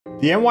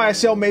The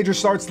NYSL Major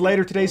starts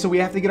later today, so we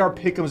have to get our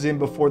pick'ems in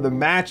before the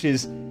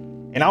matches.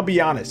 And I'll be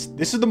honest,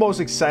 this is the most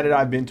excited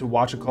I've been to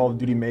watch a Call of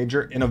Duty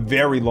Major in a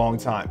very long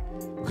time,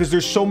 because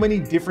there's so many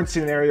different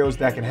scenarios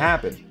that can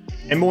happen.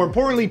 And more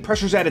importantly,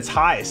 pressure's at its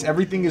highest.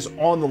 Everything is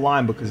on the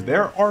line because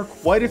there are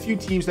quite a few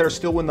teams that are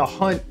still in the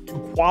hunt to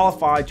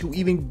qualify to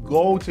even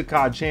go to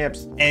COD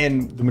Champs,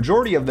 and the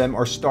majority of them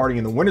are starting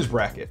in the winners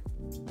bracket.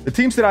 The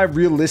teams that I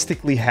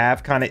realistically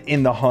have kind of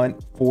in the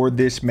hunt for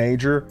this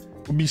major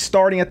will be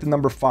starting at the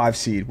number 5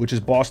 seed, which is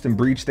Boston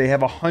Breach. They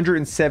have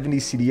 170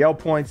 CDL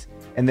points,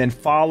 and then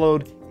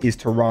followed is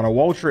Toronto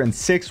Ultra in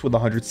 6th with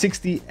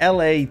 160,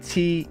 LAT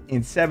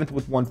in 7th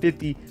with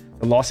 150,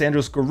 the Los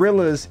Angeles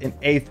Guerrillas in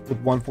 8th with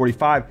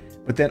 145,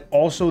 but then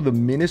also the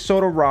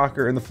Minnesota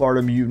Rocker and the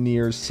Florida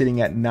Mutineers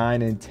sitting at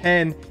 9 and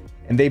 10,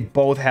 and they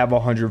both have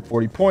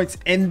 140 points.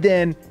 And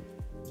then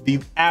the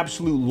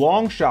absolute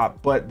long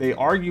shot, but they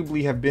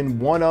arguably have been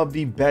one of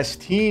the best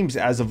teams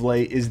as of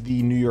late, is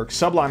the New York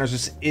Subliners.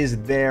 This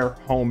is their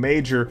home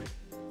major,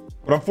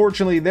 but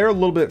unfortunately they're a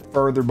little bit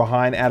further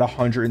behind at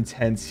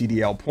 110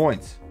 CDL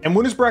points. And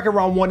winners bracket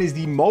round 1 is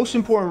the most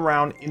important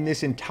round in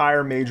this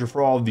entire major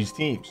for all of these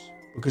teams,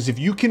 because if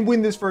you can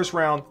win this first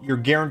round, you're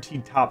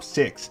guaranteed top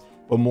 6.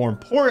 But more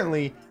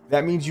importantly,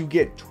 that means you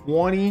get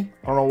 20,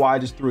 I don't know why I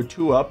just threw a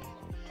 2 up,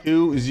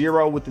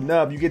 2-0 with the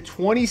nub, you get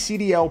 20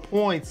 CDL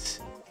points.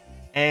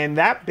 And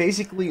that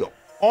basically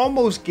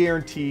almost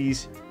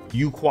guarantees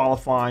you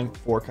qualifying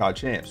for COD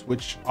Champs,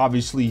 which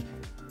obviously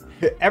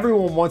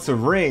everyone wants a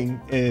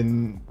ring,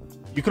 and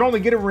you can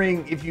only get a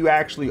ring if you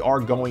actually are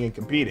going and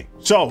competing.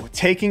 So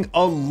taking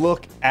a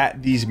look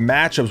at these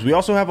matchups, we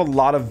also have a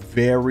lot of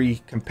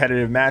very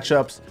competitive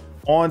matchups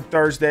on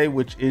Thursday,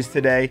 which is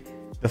today.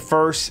 The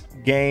first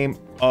game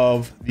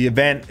of the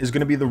event is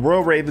going to be the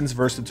Royal Ravens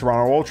versus the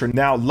Toronto Ultra.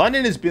 Now,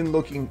 London has been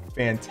looking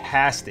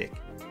fantastic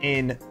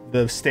in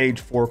the stage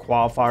 4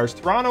 qualifiers.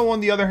 Toronto,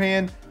 on the other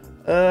hand,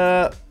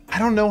 I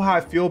don't know how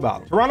I feel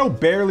about it. Toronto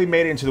barely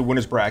made it into the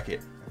winners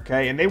bracket,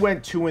 okay, and they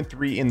went 2 and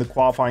 3 in the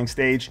qualifying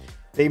stage.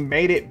 They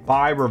made it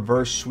by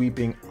reverse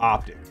sweeping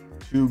Optic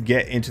to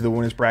get into the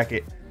winners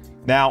bracket.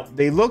 Now,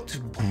 they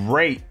looked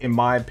great in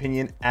my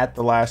opinion at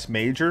the last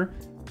major,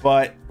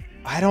 but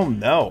I don't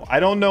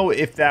know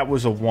if that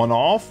was a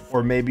one-off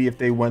or maybe if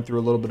they went through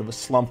a little bit of a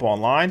slump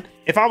online.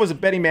 If I was a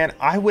betting man,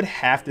 I would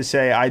have to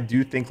say I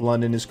do think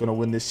London is going to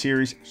win this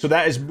series. So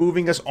that is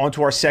moving us on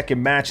to our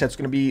second match. That's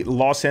going to be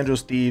Los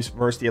Angeles Thieves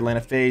versus the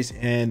Atlanta FaZe.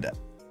 And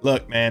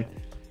look, man,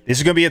 this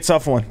is going to be a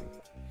tough one.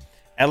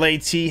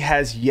 LAT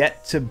has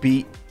yet to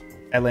beat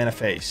Atlanta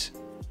FaZe.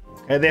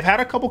 Okay, they've had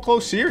a couple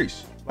close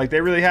series. Like,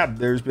 they really have.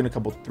 There's been a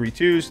couple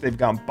 3-2s. They've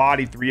gotten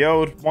bodied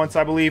 3-0'd once,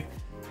 I believe.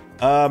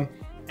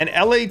 And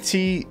LAT,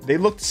 they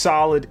looked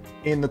solid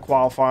in the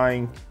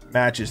qualifying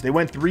matches. They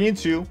went 3 and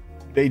 2.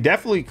 They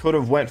definitely could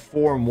have went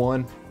 4 and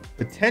 1,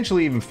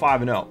 potentially even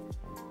 5 and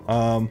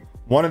 0.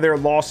 One of their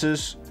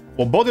losses,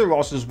 well, both their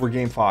losses were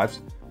game 5s,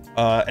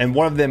 and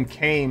one of them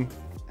came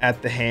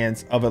at the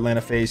hands of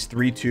Atlanta FaZe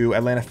 3-2.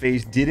 Atlanta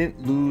FaZe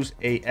didn't lose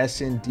a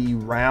S&D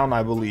round,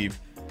 I believe.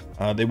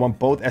 They won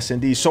both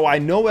S&Ds. So I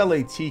know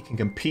LAT can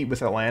compete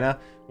with Atlanta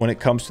when it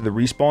comes to the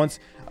respawns.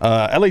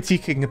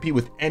 LAT can compete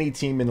with any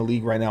team in the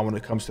league right now when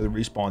it comes to the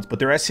respawns, but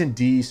their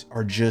S&Ds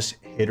are just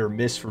hit or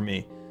miss for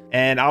me.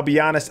 And I'll be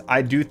honest,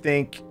 I do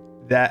think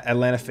that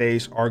Atlanta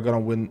FaZe are going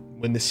to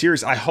win the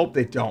series. I hope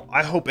they don't.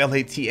 I hope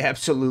LAT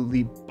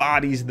absolutely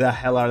bodies the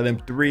hell out of them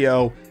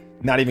 3-0,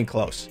 not even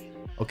close.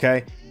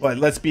 Okay, but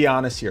let's be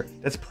honest here.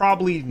 That's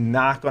probably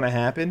not going to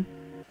happen.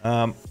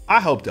 I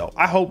hope though.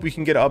 I hope we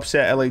can get an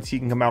upset. LAT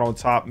can come out on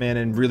top, man,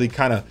 and really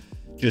kind of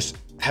just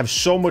have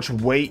so much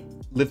weight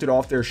lifted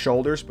off their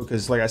shoulders,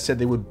 because like I said,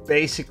 they would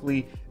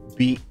basically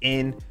be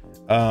in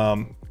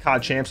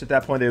COD Champs at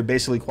that point. They would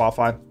basically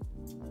qualify.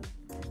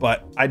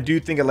 But I do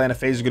think Atlanta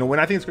FaZe is going to win.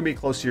 I think it's going to be a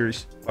close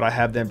series, but I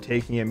have them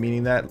taking it,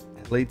 meaning that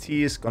LAT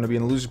is going to be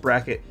in the loser's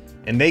bracket,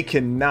 and they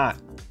cannot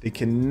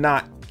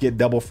get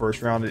double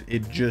first round.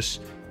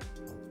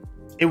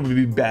 It would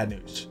be bad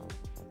news.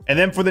 And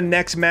then for the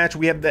next match,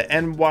 we have the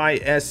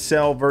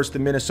NYSL versus the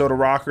Minnesota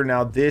Rocker.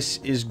 Now, this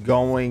is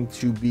going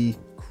to be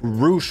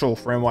crucial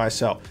for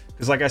NYSL,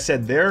 because like I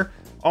said, they're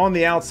on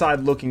the outside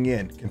looking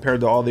in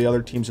compared to all the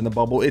other teams in the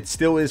bubble. It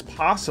still is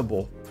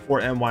possible for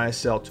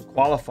NYSL to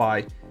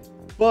qualify,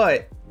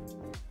 but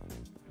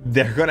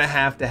they're going to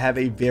have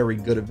a very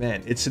good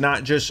event. It's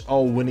not just,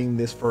 oh, winning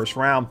this first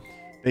round.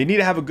 They need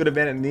to have a good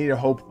event, and they need to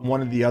hope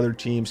one of the other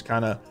teams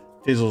kind of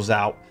fizzles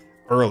out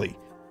early.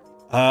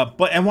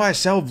 But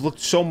NYSL looked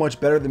so much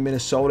better than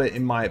Minnesota,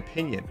 in my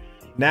opinion.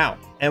 Now,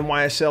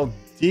 NYSL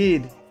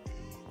did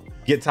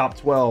get top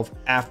 12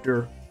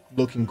 after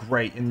looking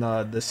great in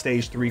the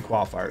stage 3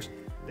 qualifiers.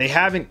 They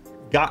haven't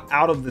got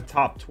out of the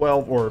top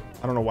 12, or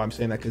I don't know why I'm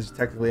saying that, because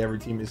technically every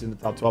team is in the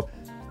top 12.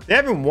 They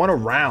haven't won a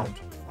round,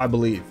 I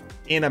believe,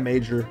 in a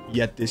major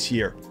yet this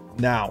year.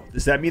 Now,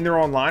 does that mean they're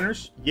on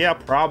liners? Yeah,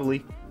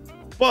 probably.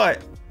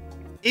 But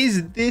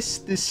is this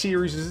the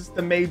series? Is this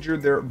the major,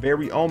 their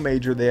very own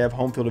major? They have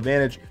home field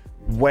advantage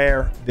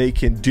where they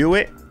can do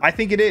it. I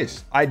think it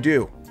is. I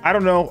do. I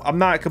don't know. I'm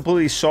not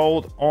completely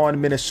sold on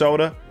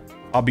Minnesota.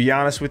 I'll be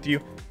honest with you.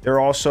 They're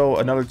also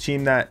another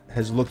team that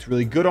has looked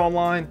really good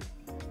online,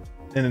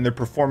 and then their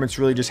performance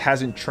really just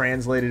hasn't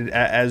translated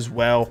as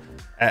well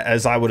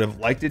as I would have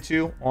liked it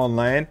to on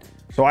land.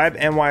 So I have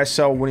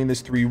NYSL winning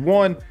this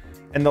 3-1.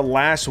 And the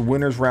last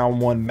winners round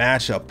 1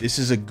 matchup. This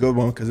is a good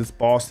one because it's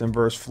Boston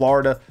versus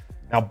Florida.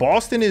 Now,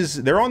 Boston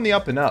they're on the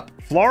up and up.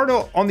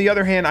 Florida, on the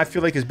other hand, I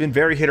feel like has been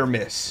very hit or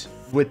miss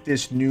with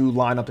this new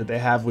lineup that they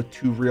have with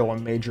 2 Real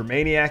and Major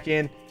Maniac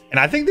in.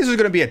 And I think this is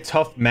going to be a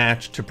tough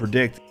match to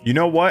predict. You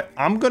know what?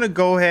 I'm going to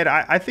go ahead.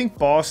 I think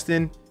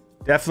Boston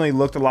definitely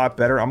looked a lot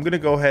better. I'm going to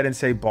go ahead and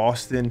say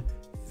Boston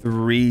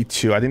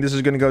 3-2. I think this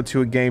is going to go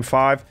to a game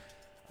 5.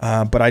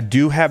 But I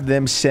do have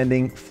them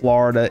sending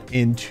Florida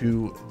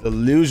into the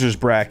losers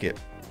bracket.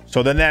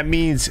 So then that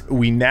means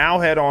we now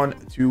head on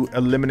to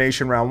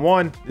elimination round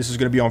 1. This is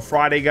going to be on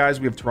Friday, guys.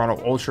 We have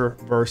Toronto Ultra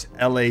versus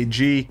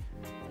LAG.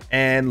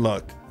 And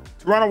look,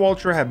 Toronto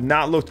Ultra have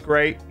not looked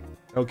great.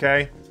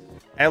 Okay.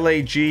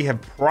 LAG have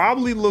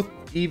probably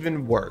looked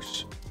even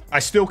worse. I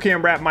still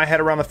can't wrap my head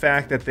around the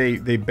fact that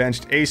they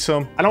benched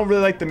ASUM. I don't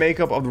really like the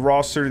makeup of the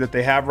roster that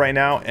they have right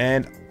now.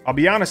 And I'll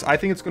be honest, I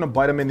think it's going to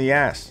bite them in the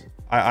ass.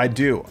 I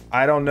do.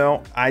 I don't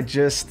know. I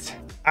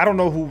don't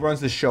know who runs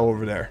the show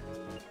over there,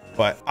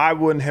 but I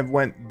wouldn't have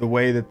went the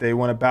way that they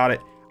went about it.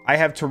 I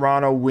have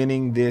Toronto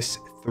winning this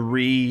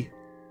 3-0.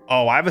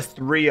 I have a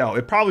 3-0.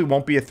 It probably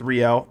won't be a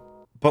 3-0,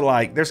 but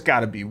like there's got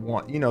to be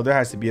one. You know, there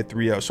has to be a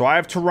 3-0. So I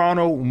have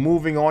Toronto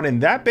moving on,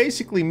 and that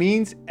basically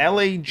means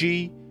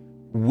LAG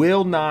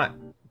will not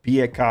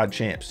be at COD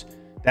Champs.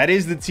 That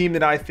is the team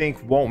that I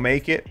think won't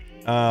make it.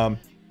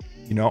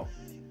 You know,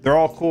 they're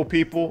all cool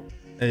people.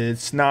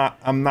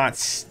 I'm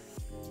not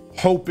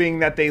hoping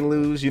that they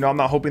lose. You know, I'm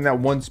not hoping that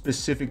one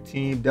specific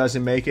team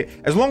doesn't make it.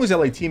 As long as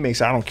LAT makes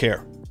it, I don't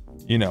care,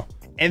 you know.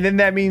 And then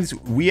that means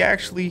we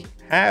actually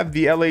have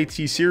the LAT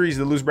series,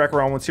 the lose bracket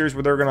round 1 series,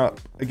 where they're gonna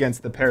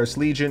against the Paris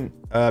Legion.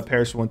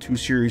 Paris won 2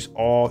 series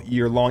all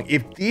year long.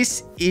 If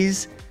this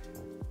is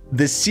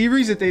the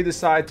series that they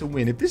decide to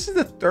win, if this is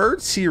the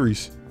 3rd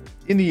series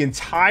in the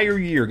entire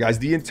year, guys,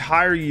 the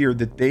entire year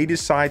that they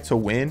decide to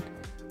win,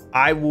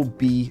 I will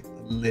be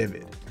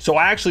livid. So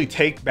I actually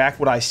take back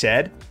what I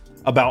said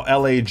about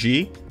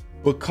LAG,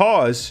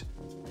 because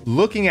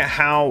looking at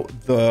how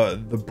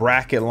the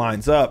bracket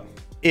lines up,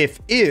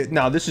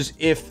 now this is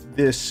if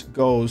this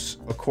goes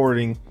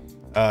according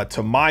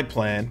to my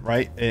plan,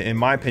 right? In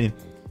my opinion,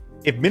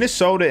 if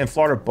Minnesota and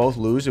Florida both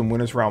lose in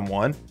winners round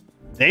 1,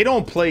 they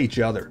don't play each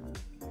other.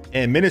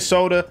 And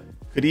Minnesota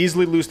could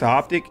easily lose to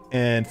Optic,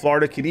 and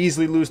Florida could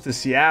easily lose to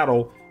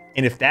Seattle.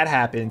 And if that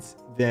happens,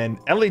 then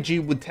LAG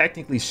would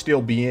technically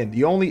still be in.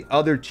 The only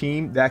other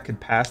team that could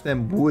pass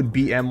them would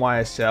be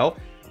NYSL,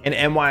 and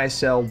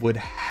NYSL would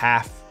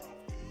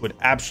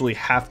absolutely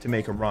have to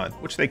make a run,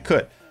 which they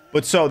could.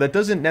 But so that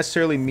doesn't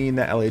necessarily mean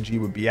that LAG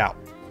would be out.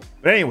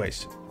 But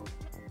anyways,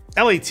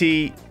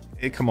 LAT,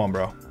 come on,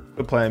 bro.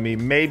 Quit playing me.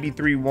 Maybe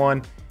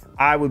 3-1.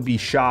 I would be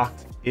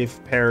shocked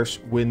if Paris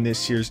win this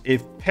series.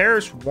 If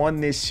Paris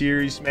won this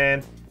series,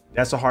 man,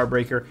 that's a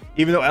heartbreaker.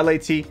 Even though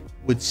LAT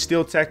would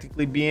still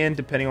technically be in,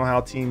 depending on how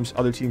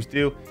other teams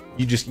do,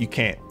 you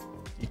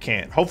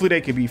can't. Hopefully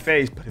they could be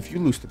phased, but if you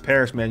lose to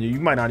Paris, man, you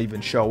might not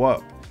even show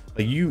up.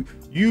 Like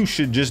you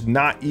should just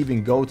not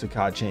even go to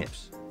COD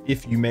Champs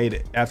if you made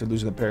it after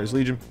losing to Paris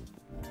Legion.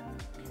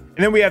 And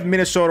then we have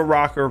Minnesota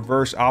Rocker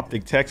versus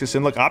Optic Texas.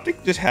 And look,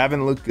 Optic just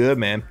haven't looked good,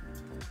 man.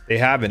 They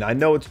haven't. I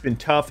know it's been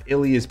tough.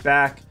 Illy is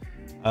back.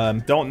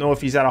 Don't know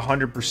if he's at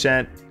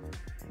 100%.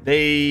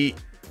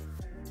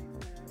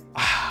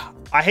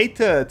 I hate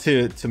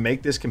to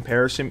make this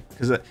comparison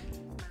because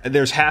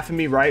there's half of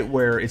me, right,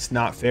 where it's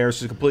not fair.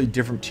 It's a completely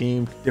different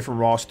team, different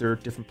roster,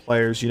 different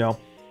players, you know.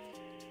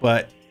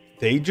 But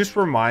they just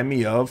remind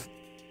me of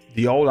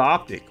the old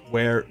Optic,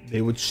 where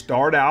they would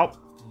start out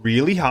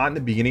really hot in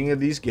the beginning of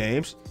these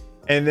games,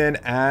 and then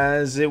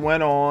as it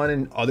went on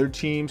and other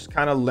teams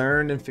kind of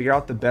learned and figured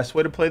out the best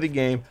way to play the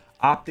game,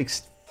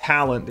 Optic's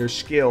talent, their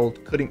skill,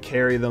 couldn't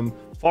carry them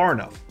far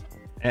enough,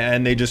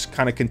 and they just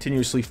kind of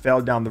continuously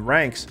fell down the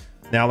ranks.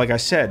 Now, like I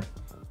said,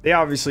 they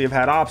obviously have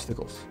had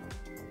obstacles.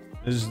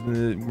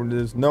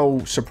 There's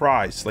no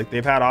surprise. Like,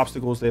 they've had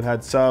obstacles, they've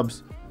had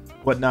subs,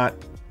 whatnot,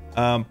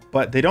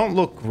 but they don't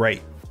look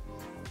great.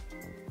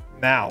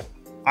 Now,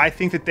 I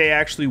think that they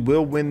actually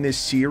will win this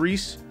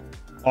series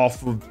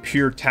off of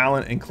pure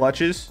talent and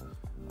clutches,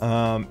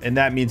 and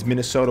that means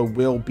Minnesota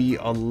will be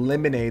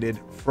eliminated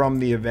from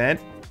the event.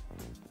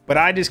 But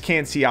I just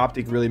can't see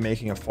Optic really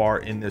making a far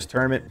in this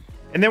tournament.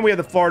 And then we have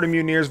the Florida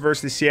Mutineers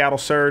versus the Seattle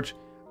Surge.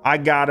 I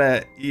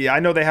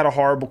know they had a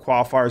horrible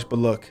qualifiers, but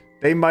look,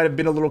 they might have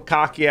been a little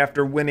cocky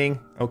after winning.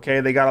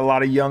 Okay, they got a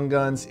lot of young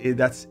guns.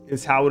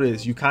 It's how it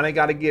is. You kind of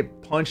got to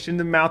get punched in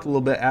the mouth a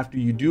little bit after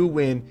you do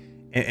win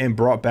and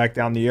brought back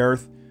down the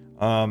earth.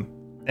 And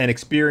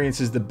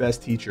experience is the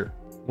best teacher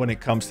when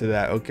it comes to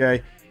that.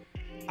 Okay,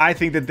 I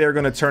think that they're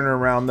going to turn it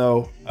around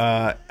though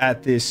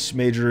at this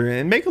major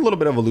and make a little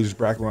bit of a loser's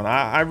bracket run.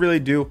 I really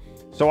do.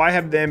 So I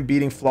have them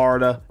beating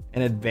Florida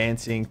and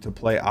advancing to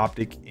play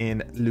Optic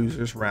in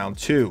losers round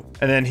 2.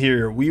 And then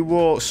here we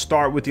will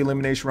start with the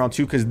elimination round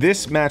 2, because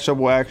this matchup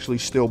will actually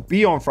still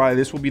be on Friday.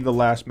 This will be the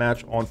last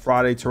match on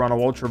Friday. Toronto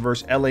Ultra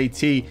versus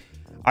LAT.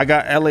 I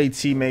got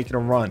LAT making a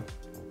run.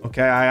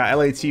 Okay, I got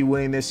LAT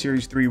winning this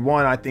series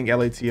 3-1. I think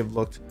LAT have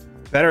looked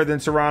better than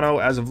Toronto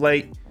as of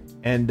late.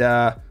 And,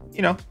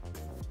 you know,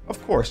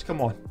 of course, come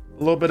on. A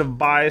little bit of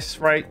bias,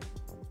 right?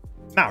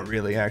 Not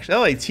really,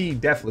 actually. LAT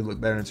definitely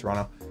looked better than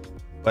Toronto.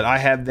 But I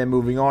have them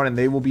moving on, and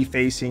they will be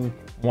facing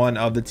one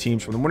of the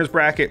teams from the winners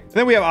bracket.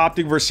 Then we have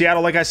Optic versus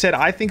Seattle. Like I said,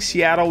 I think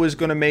Seattle is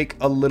going to make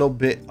a little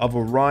bit of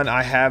a run.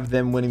 I have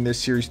them winning this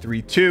series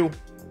 3-2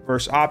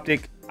 versus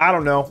Optic. I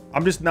don't know.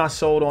 I'm just not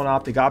sold on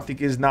Optic.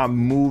 Optic is not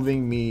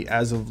moving me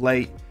as of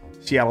late.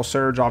 Seattle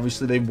Surge,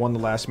 obviously, they've won the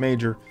last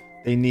major.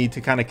 They need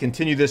to kind of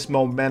continue this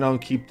momentum,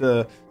 keep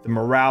the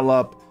morale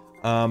up.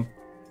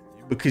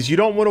 Because you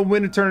don't want to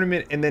win a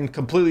tournament and then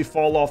completely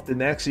fall off the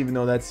next, even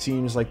though that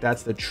seems like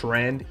that's the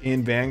trend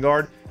in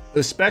Vanguard,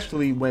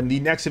 especially when the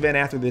next event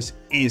after this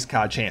is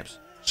COD Champs.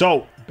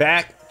 So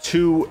back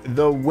to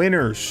the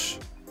winners.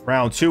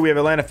 Round 2, we have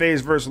Atlanta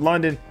FaZe versus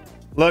London.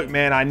 Look,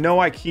 man, I know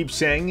I keep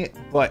saying it,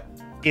 but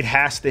it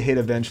has to hit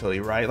eventually,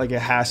 right? Like, it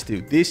has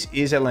to. This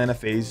is Atlanta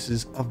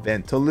FaZe's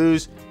event to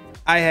lose.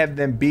 I have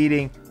them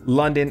beating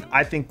London.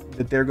 I think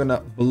that they're going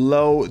to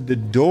blow the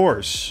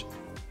doors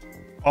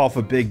off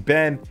of Big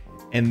Ben,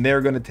 and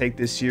they're going to take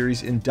this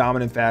series in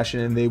dominant fashion,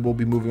 and they will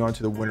be moving on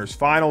to the winners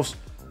finals.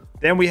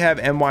 Then we have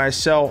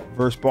NYSL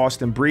versus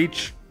Boston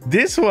Breach.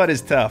 This one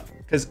is tough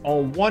because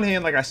on one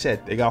hand, like I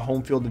said, they got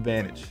home field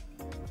advantage.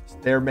 It's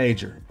their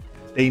major.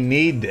 They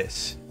need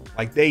this.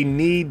 Like, they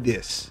need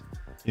this.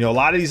 You know, a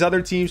lot of these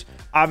other teams,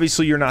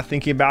 obviously you're not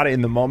thinking about it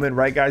in the moment,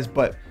 right, guys?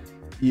 But,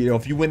 you know,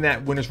 if you win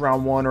that winners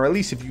round 1, or at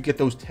least if you get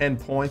those 10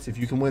 points, if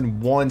you can win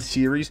one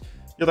series,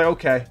 you're like,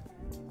 okay,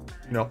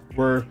 you know,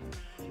 we're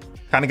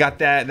kind of got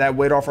that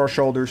weight off our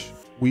shoulders.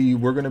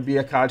 We're going to be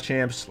a COD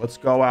Champs. Let's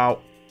go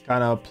out,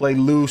 kind of play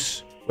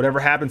loose. Whatever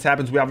happens,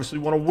 happens. We obviously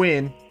want to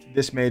win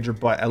this major,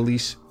 but at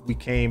least we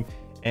came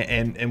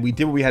and we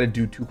did what we had to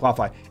do to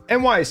qualify.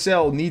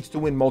 NYSL needs to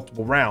win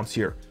multiple rounds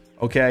here,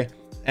 okay?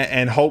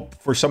 And hope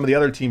for some of the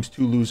other teams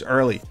to lose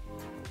early.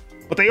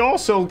 But they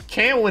also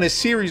can win a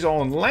series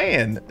on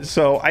land.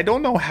 So I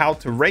don't know how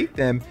to rate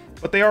them,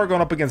 but they are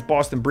going up against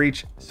Boston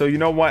Breach. So you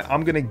know what?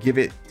 I'm going to give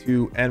it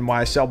to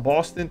NYSL.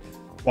 Boston,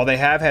 while they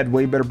have had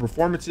way better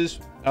performances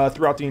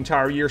throughout the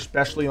entire year,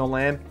 especially on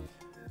land,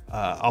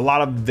 a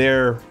lot of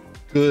their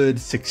good,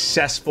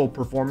 successful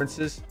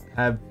performances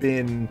have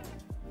been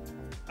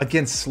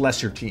against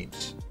lesser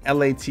teams.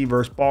 LAT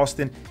versus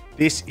Boston.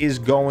 This is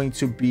going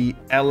to be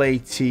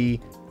LAT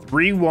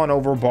 3-1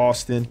 over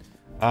Boston.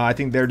 I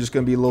think they're just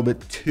going to be a little bit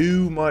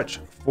too much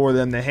for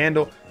them to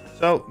handle.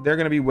 So they're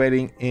going to be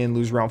waiting in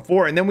lose round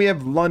 4. And then we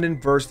have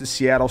London versus the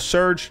Seattle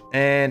Surge.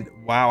 And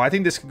wow, I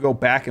think this could go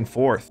back and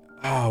forth.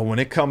 Oh, when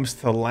it comes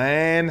to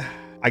LAN,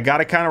 I got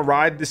to kind of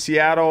ride the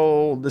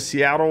Seattle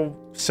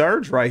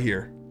Surge right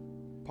here.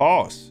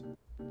 Pause.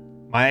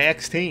 My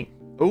ex team.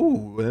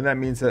 Ooh, and then that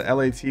means that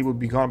LAT would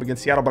be going up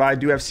against Seattle, but I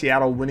do have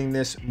Seattle winning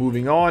this.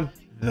 Moving on,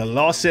 the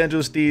Los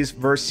Angeles Thieves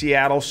versus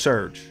Seattle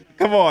Surge.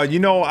 Come on, you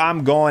know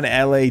I'm going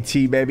LAT,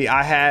 baby.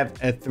 I have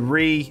a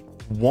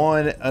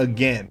 3-1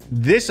 again.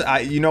 This,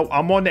 you know,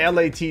 I'm on the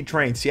LAT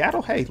train.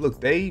 Seattle, hey,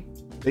 look, they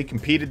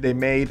competed. They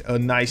made a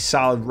nice,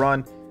 solid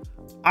run.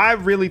 I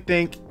really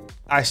think,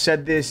 I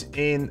said this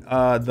in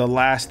the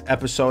last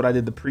episode. I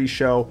did the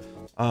pre-show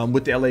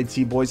with the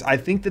LAT boys. I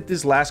think that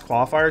this last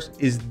qualifiers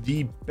is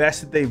the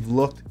best that they've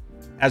looked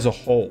as a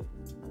whole.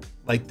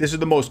 Like, this is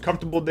the most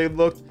comfortable they've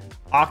looked.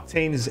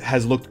 Octane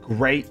has looked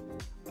great.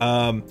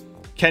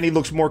 Kenny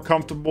looks more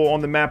comfortable on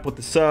the map with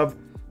the sub.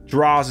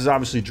 Draws is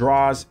obviously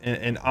Draws,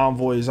 and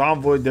Envoy is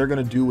Envoy. They're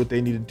going to do what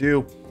they need to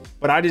do.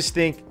 But I just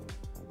think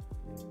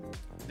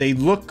they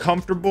look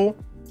comfortable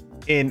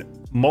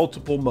in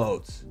multiple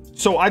modes.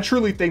 So I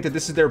truly think that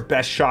this is their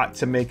best shot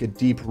to make a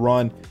deep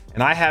run.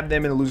 And I have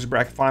them in the loser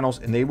bracket finals,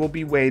 and they will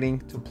be waiting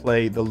to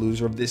play the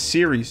loser of this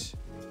series.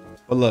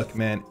 But look,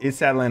 man,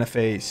 it's Atlanta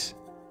FaZe.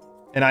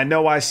 And I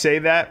know I say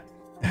that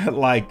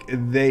like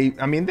they've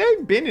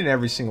been in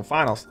every single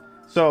finals.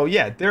 So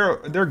yeah,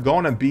 they're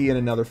gonna be in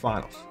another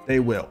finals. They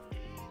will.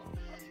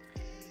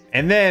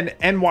 And then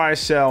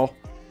NYSL,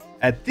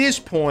 at this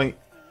point,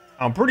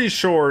 I'm pretty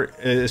sure,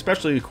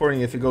 especially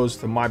according if it goes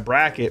to my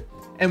bracket,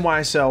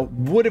 NYSL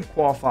would have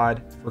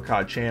qualified for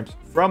COD Champs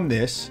from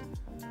this.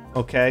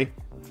 Okay.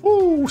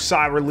 Ooh,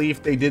 sigh of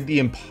relief. They did the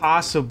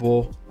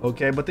impossible.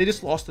 Okay, but they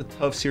just lost a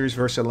tough series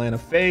versus Atlanta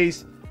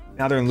FaZe.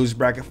 Now they're in loser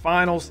bracket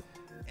finals.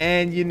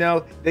 And you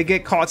know, they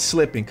get caught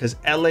slipping because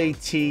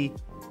LAT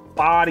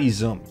bodies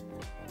them.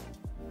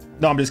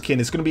 No, I'm just kidding.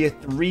 It's going to be a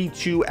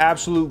 3-2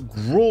 absolute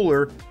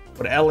grueler,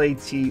 but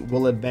LAT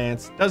will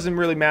advance. Doesn't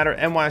really matter.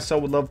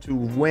 NYSL would love to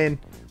win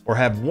or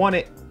have won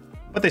it,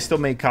 but they still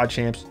made COD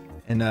Champs,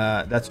 and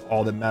that's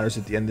all that matters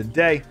at the end of the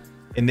day.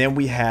 And then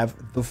we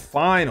have the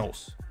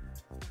finals.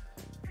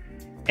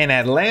 And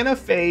Atlanta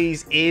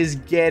FaZe is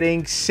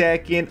getting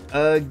second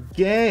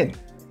again.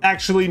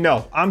 Actually,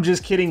 no, I'm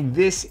just kidding.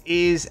 This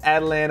is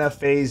Atlanta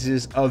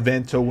FaZe's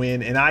event to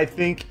win, and I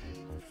think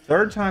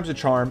third time's a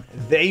charm.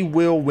 They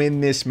will win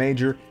this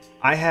major.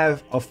 I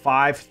have a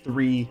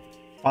 5-3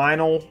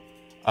 final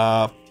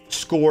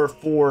score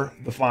for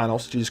the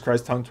finals. Jesus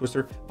Christ, tongue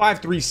twister.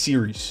 5-3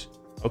 series,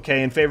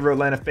 okay, in favor of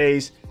Atlanta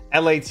FaZe.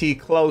 LAT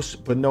close,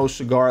 but no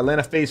cigar.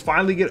 Atlanta FaZe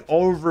finally get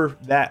over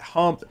that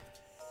hump,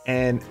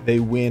 and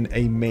they win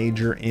a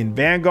major in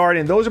Vanguard.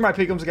 And those are my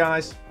pick'ems,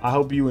 guys. I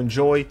hope you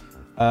enjoy.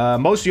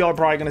 Most of y'all are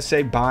probably going to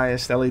say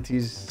biased. LAT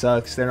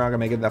sucks. They're not going to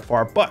make it that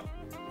far. But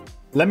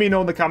let me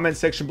know in the comment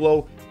section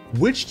below,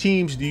 which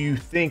teams do you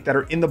think that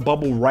are in the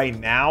bubble right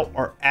now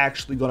are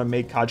actually going to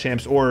make COD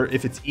champs? Or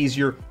if it's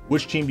easier,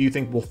 which team do you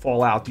think will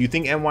fall out? Do you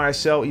think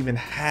NYSL even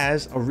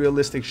has a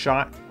realistic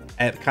shot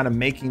at kind of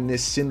making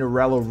this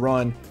Cinderella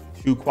run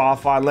to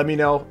qualify? Let me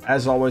know.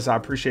 As always, I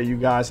appreciate you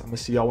guys. I'm going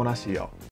to see y'all when I see y'all.